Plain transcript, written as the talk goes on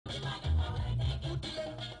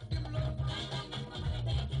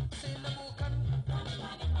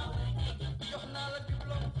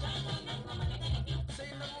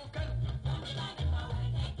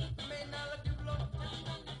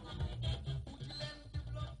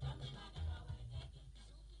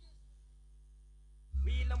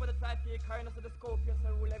VIP, kindness of the Scorpions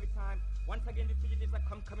and rule every time. Once again, the fugitives are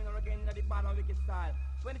coming on again in the bad and wicked style.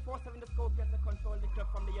 24/7 the Scorpions are control the club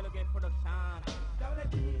from the Yellow Gate production.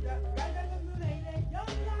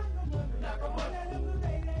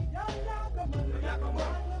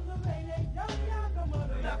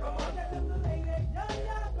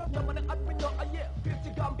 Naman ang admin nyo, aye,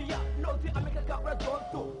 50 Gambia. No, di Amerika Gabradon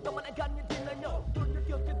to. Naman ang ganyan din na nyo.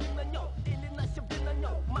 Tututyot nyo din na nyo. Ilinasyon din na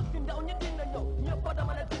nyo. Maxim down nyo din na nyo. Nyo pa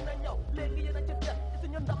naman ang din na nyo. Legi yan ang chat. Isa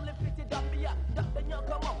nyo damlin 50 Gambia. Damlin nyo,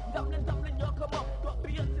 come on. Damlin nyo, come on.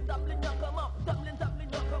 Scorpions, damlin nyo, come on. Damlin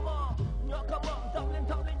nyo, come on. Nyo, come on. Damlin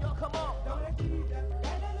nyo, come on.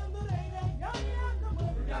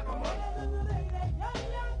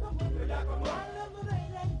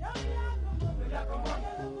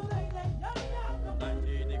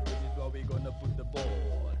 We gonna put the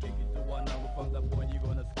ball. Take it to one angle from the point you're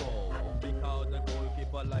gonna score. Pick out the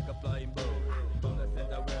goalkeeper like a flying bird. From the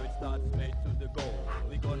center where it starts straight to the goal.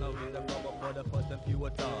 We gonna win the cover for the first and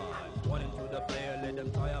fewer times. One into the player, let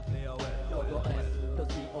them try a player well. The S, the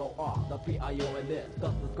C-O-R, the P-I-O and this.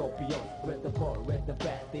 That's the Scorpions. With the four, with the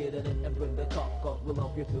fast, did it and bring the cup. Cause we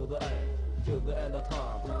love you to the end. Till the end of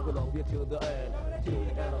time. We love you till the end. Till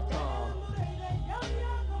the end of time.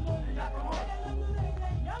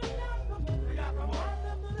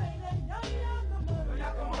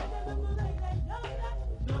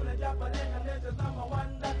 Number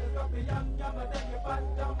one, that's the Scorpion. Yammer than your fast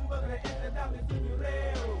jump, but the end of down is in your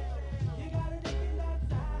rail. You gotta dig in that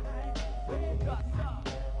side.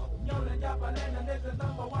 Yo, the Japan and this is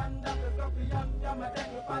number one, that's the Scorpion. Yammer than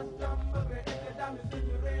your fast jump, but the end of down is in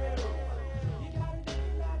your rail. You gotta dig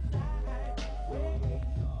in that side.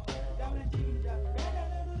 Down the cheetah, got a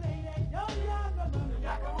little lady. Yo,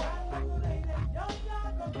 Yakamon, little lady. Yo,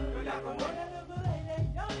 Yakamon, little lady.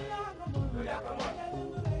 Yo, Yakamon,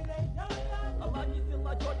 little lady. Allah you feel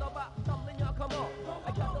like you're the back, damlin nyo, come on. I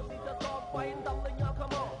got to see the top fight, damlin nyo,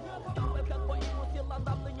 come on. Damlin ka po imo sila,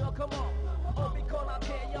 damlin nyo, come on. Obi ko na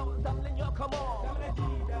kayo, damlin nyo, come on.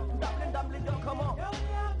 Damlin nyo, come on.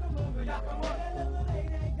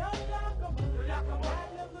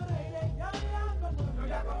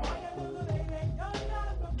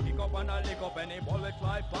 Kick up and a lick up any ball we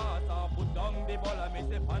try pass. Put down the ball and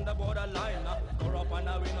miss it on the borderline. Score up and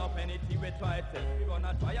a win up anything we try test. We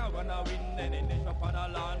gonna try and gonna win any nation for the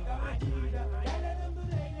land.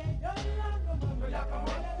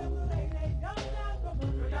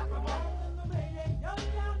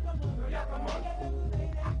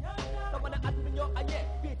 Naman ang admin nyo, aye,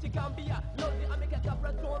 50 Gambia. No, di Amerika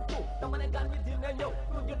Gabradon to. Naman ang ganyan din na nyo.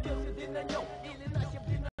 Tututyot din na nyo. Ilinasyon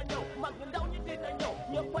din na nyo. Maxim down nyo din na nyo.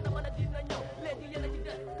 Nyo pa naman ang din na nyo. Legi yan ang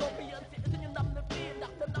chat. Scorpions, isa nyo damlin fin.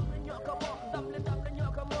 Damlin nyo, come on. Damlin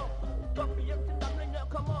nyo, come on. Scorpions, damlin nyo,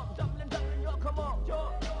 come on. Damlin nyo, come on. Yo.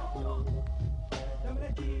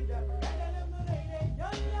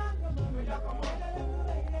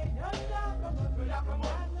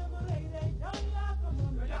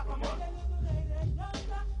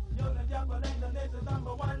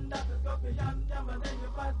 Number one, that's the Scorpion. Yammer than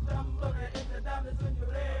your fast jump, but the end of down is in your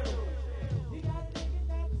rail. You gotta dig in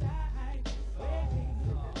that side.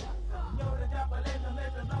 Yo, the Japanese and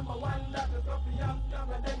this is number one, that's the Scorpion.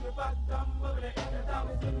 Yammer than your fast jump, but the end of down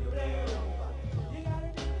is in your rail. You gotta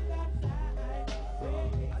dig in that side.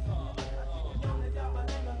 Yo, the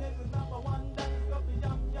Japanese and this is number one, that's the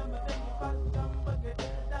Scorpion. Yammer than your fast jump, but the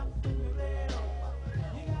end of down is in your rail.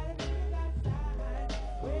 You gotta dig in that side.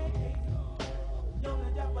 Yo, the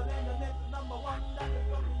Japanese and this is number one, that's the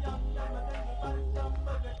Scorpion. Yammer than your fast jump,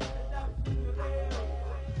 but the end of down is in your rail.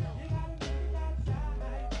 You gotta dig in that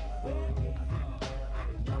side.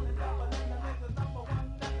 Yo, the Japanese and this is number one,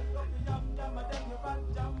 that's the Scorpion. Yammer than your fast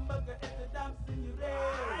jump, but the end of down is in your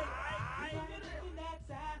rail. You gotta dig in that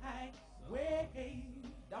side.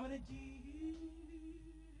 Down the G.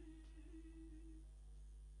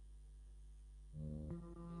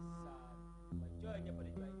 Joy niya pa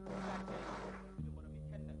rin, joy. Yung mga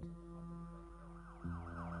weekend na.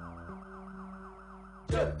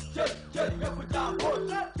 Jel, ya fu jambur.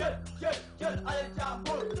 Jel, ala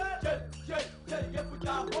jambur. Jel, ya fu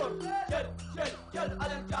jambur. Jel,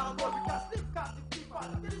 ala jambur. We can't sleep, can't people.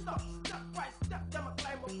 Get it up, step by step, them a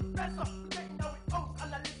climb up, dance up. We take now we own,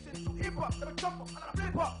 and I listen to hip hop. Them a jump up, and I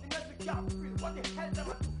flip up. The next week, y'all feel what the hell them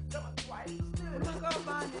a do. Them a try, still.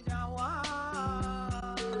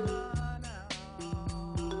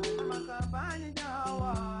 Makabani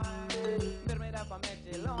jawan, bermeda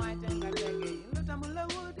pamete lo ai tenga tegi. Lu tamula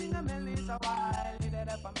wudinga melisa wai,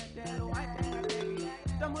 lidera pamete lo ai tenga tegi.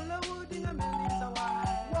 Tamula wudinga melisa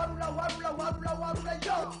wai. Warula,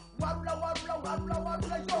 yo.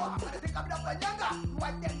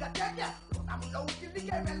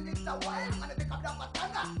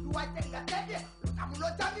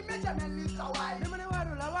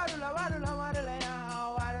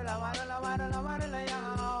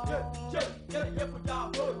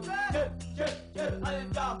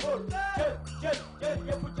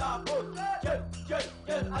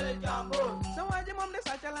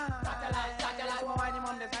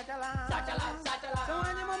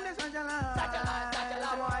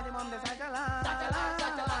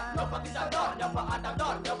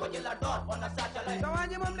 underdog, yoko jila dot, wanna satellite. So why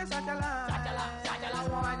you mum the satellite? Satellite.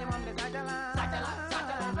 Why you mum the satellite? Satellite.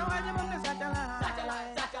 So why you mum the satellite?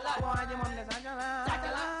 Satellite. Why you mum the satellite?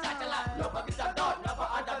 Satellite. Yoko gisa dot, yoko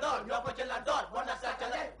underdog, yoko jila dot, wanna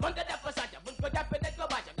satellite. Monte de passaggio, bunko jappe de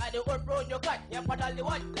globaggio, gade old bro yo cut, ya padal di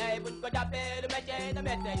white, lay bunko jappe de meche de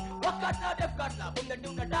mete. Wakat na def kat la, bum de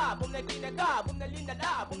dum na da, bum de kine ga, bum de linda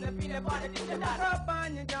da, bum de fine fa de dis da.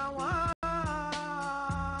 Kapanya jawan,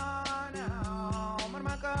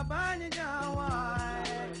 marma kapanya jawan.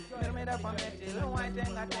 Mermeda pamete lo white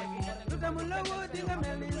tenga tegi, lutamulo dinga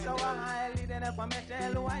melisa wai, lidena pamete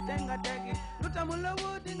lo white tenga tegi, lutamulo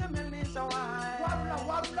dinga melisa wai.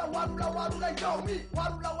 Warula yo mi,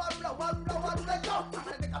 warula yo.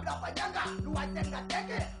 Amane de kabla panyanga, luai tenga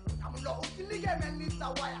teke. Tamulo ukilige melisa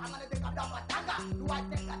wai, amane de kabla panyanga, luai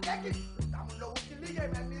tenga teke. Tamulo ukilige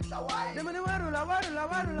melisa wai. Demane warula yo,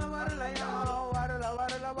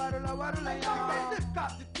 warula yo. This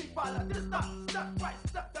got the people, this step by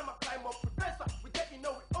step, them a climb up professor. We taking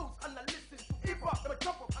no oaths and I listen to hip hop, them a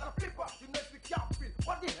jump up and a flip up. You next week can't feel.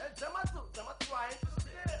 What the hell, them a do? Them a trying to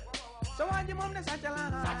stay. So why you mum the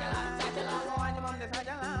satellite? So why you mum the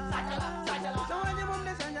satellite? So why you mum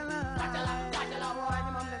the satellite? Why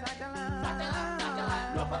you mum the satellite?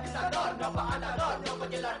 No fuck is a dog, no fuck underdog, no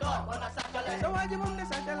fuck is a dog, wanna satellite. So why you mum the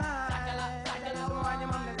satellite? So why you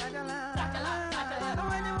mum the satellite? So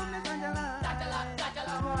why you mum the satellite?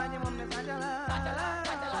 So why you mum the satellite?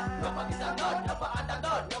 No fuck is a dog, no fuck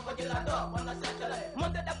underdog, no fuck is a dog, wanna satellite.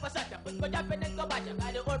 Monte de passaggio, bunko jappe de globaggio,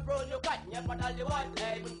 gade old bro yo cut, ya padal di white,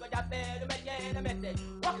 lay bunko jappe de meche de mete.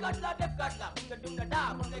 Wakat la def kat la, bum de dum na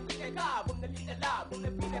da, bum de kine ga, bum de linda da, bum de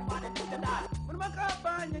fine fa de dis da. Marma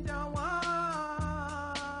kapanya jawan,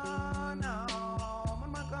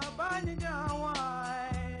 marma kapanya jawan.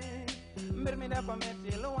 Mermeda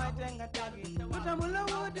pamete lo white tenga tegi, lutamulo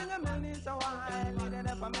dinga melisa wai,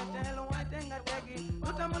 lidena pamete lo white tenga tegi,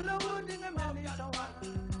 lutamulo dinga melisa wai.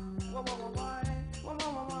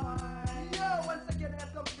 Yo, once again, I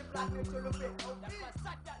come to the black man to the bit.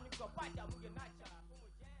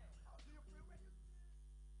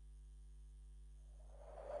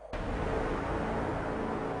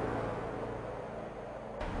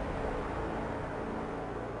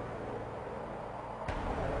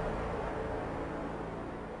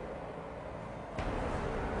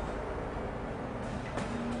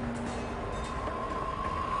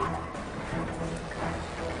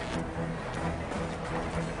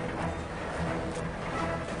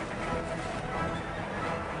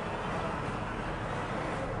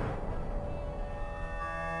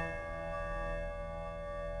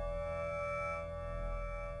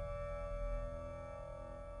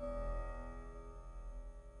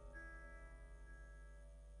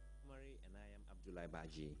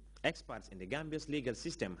 Experts in the Gambia's legal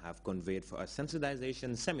system have convened for a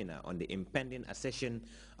sensitization seminar on the impending accession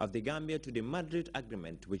of the Gambia to the Madrid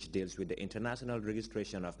Agreement, which deals with the international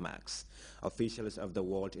registration of marks. Officials of the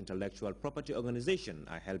World Intellectual Property Organization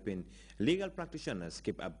are helping legal practitioners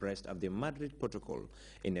keep abreast of the Madrid Protocol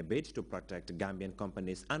in a bid to protect Gambian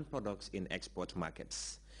companies and products in export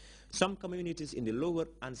markets. Some communities in the lower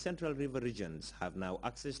and central river regions have now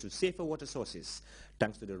access to safer water sources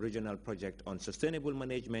thanks to the regional project on sustainable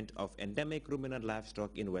management of endemic ruminant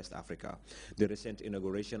livestock in West Africa. The recent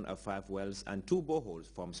inauguration of 5 wells and 2 boreholes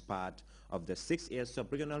forms part of the 6-year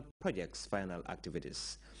sub-regional project's final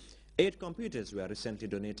activities. 8 computers were recently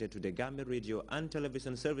donated to the Gambia Radio and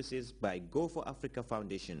Television Services by Go for Africa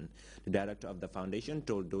Foundation. The director of the foundation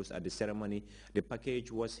told those at the ceremony the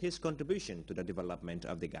package was his contribution to the development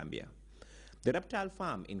of the Gambia. The reptile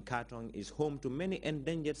farm in Katong is home to many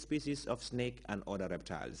endangered species of snake and other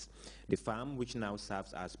reptiles. The farm, which now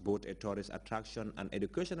serves as both a tourist attraction and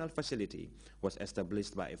educational facility, was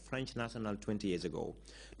established by a French national 20 years ago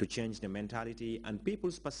to change the mentality and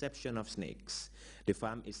people's perception of snakes. The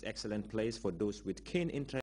farm is an excellent place for those with keen interest